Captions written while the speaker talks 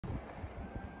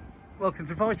Welcome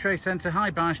to Void Trade Centre, High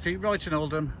Barn Street, Royton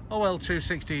Oldham,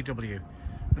 OL26DW.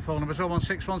 The phone number is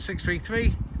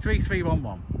 0161633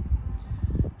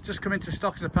 3311. Just come into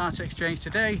stock as a part exchange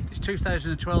today. It's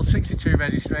 2012 62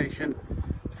 registration,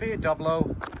 Fiat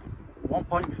Doblo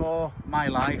 1.4 My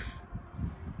Life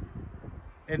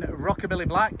in rockabilly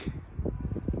black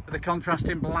with a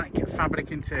contrasting black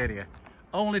fabric interior.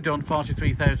 Only done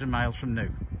 43,000 miles from new.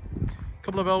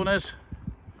 Couple of owners.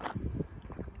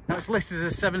 Now it's listed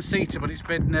as a 7-seater, but it's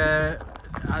been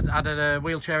had a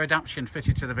wheelchair adaptation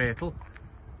fitted to the vehicle,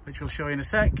 which we'll show you in a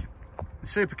sec.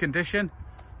 Super condition,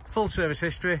 full service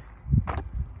history.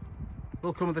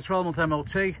 Will come with a 12-month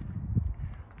MOT,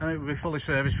 and it will be fully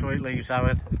serviced before it leaves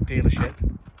our dealership.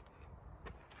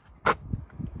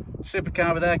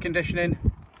 Supercar with air conditioning,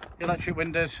 electric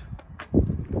windows.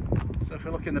 So if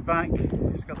you look in the back,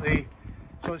 it's got the,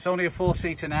 so it's only a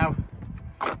 4-seater now.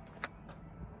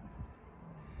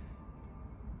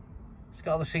 It's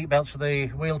got all the seat belts for the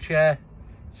wheelchair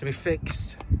to be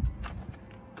fixed.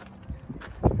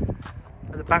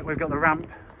 At the back we've got the ramp.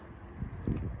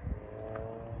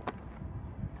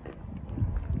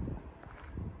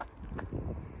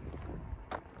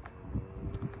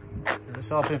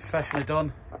 It's all been professionally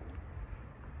done.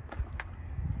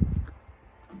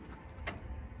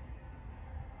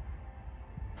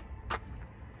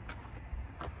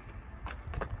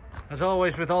 As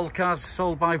always with all cars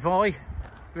sold by Voy,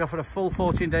 we offer a full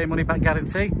 14-day money-back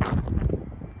guarantee,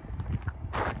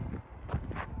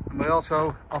 and we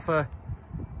also offer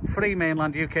free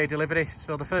mainland UK delivery,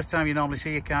 so the first time you normally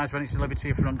see your car is when it's delivered to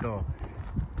your front door.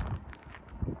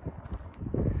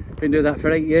 Been doing that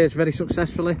for 8 years very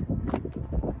successfully.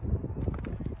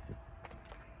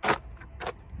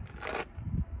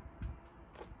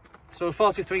 So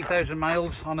 43,000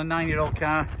 miles on a 9-year-old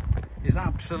car is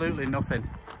absolutely nothing.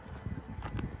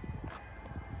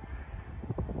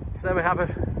 So there we have a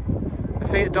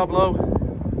Fiat Doblo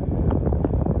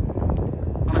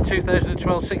on a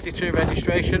 2012 62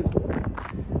 registration.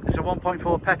 It's a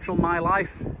 1.4 petrol My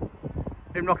Life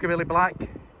in rockabilly black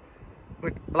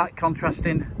with black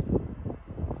contrasting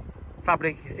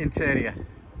fabric interior.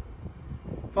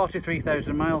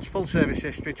 43,000 miles, full service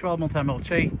history, 12-month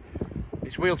MOT.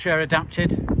 It's wheelchair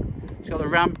adapted. It's got the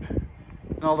ramp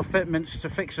and all the fitments to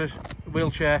fix a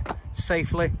wheelchair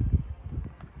safely.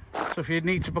 So if you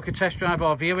need to book a test drive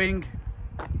or viewing,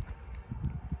 if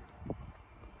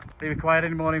you require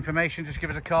any more information, just give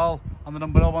us a call on the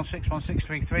number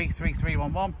 0161633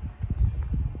 3311.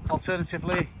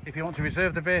 Alternatively, if you want to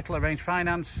reserve the vehicle, arrange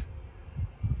finance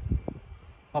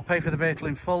or pay for the vehicle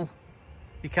in full,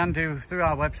 you can do through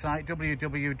our website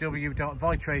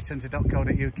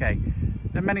www.voidtradecentre.co.uk.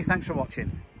 And many thanks for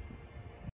watching.